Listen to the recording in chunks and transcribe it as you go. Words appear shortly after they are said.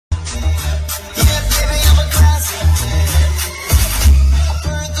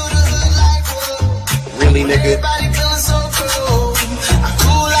nigga. Everybody feeling so cool. I'm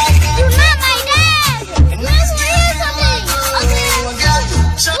cool like that. You're not my dad. Let's hear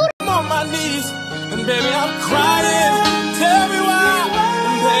something. I'm on my knees, and baby, I'm crying. Tell me why,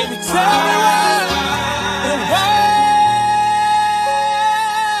 and baby, tell me why, and why,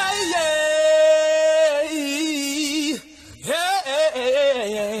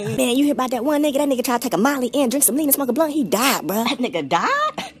 yeah. Man, you hear about that one nigga? That nigga tried to take a Molly and drink some lean and smoke a blunt. He died, bro. That nigga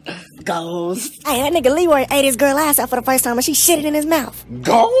died? Ghost. Hey, that nigga Leroy ate his girl ass out for the first time and she shit it in his mouth.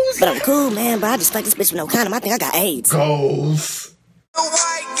 Ghost? But I'm cool, man, bro. I just fucked this bitch with no condom. I think I got AIDS. Ghost. A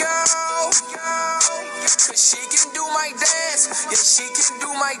white girl, cause she can do my dance. Yeah, she can do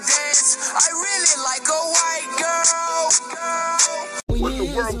my dance. I really like a white girl. What the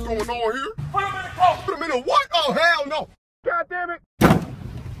world's going on here? Put him in the car. Put him in a what? Oh, hell no. God damn it.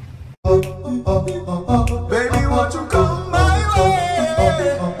 Baby, won't you come my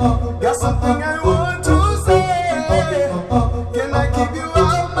way? Got something I want to say. Can I keep you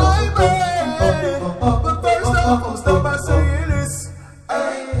out my way? But first off, I'll start by saying this.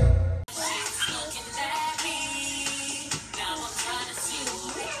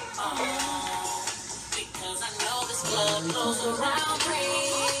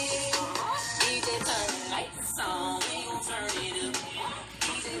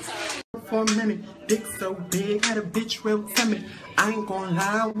 For a minute, dick so big, had a bitch real timid. I ain't gon'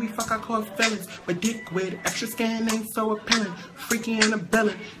 lie, we fuck, I call feelings. But dick with extra skin ain't so appealing. Freaky in a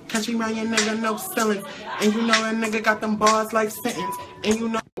billing, country man, your nigga no ceilings. And you know a nigga got them bars like sentence. And you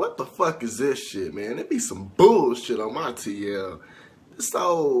know What the fuck is this shit, man? It be some bullshit on my TL. This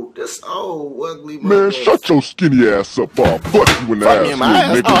old ugly Man, shut your skinny ass up, I'll fuck you in the ass,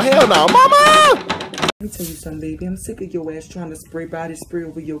 nigga. Oh, hell no, mama! Let me tell you something, baby. I'm sick of your ass trying to spray body spray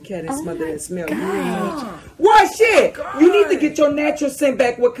over your cat and smother that smell. You hear me? What shit? You need to get your natural scent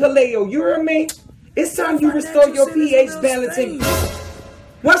back with Kaleo. You hear me? It's time you restore your pH balance.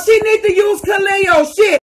 Well, she need to use Kaleo. Shit.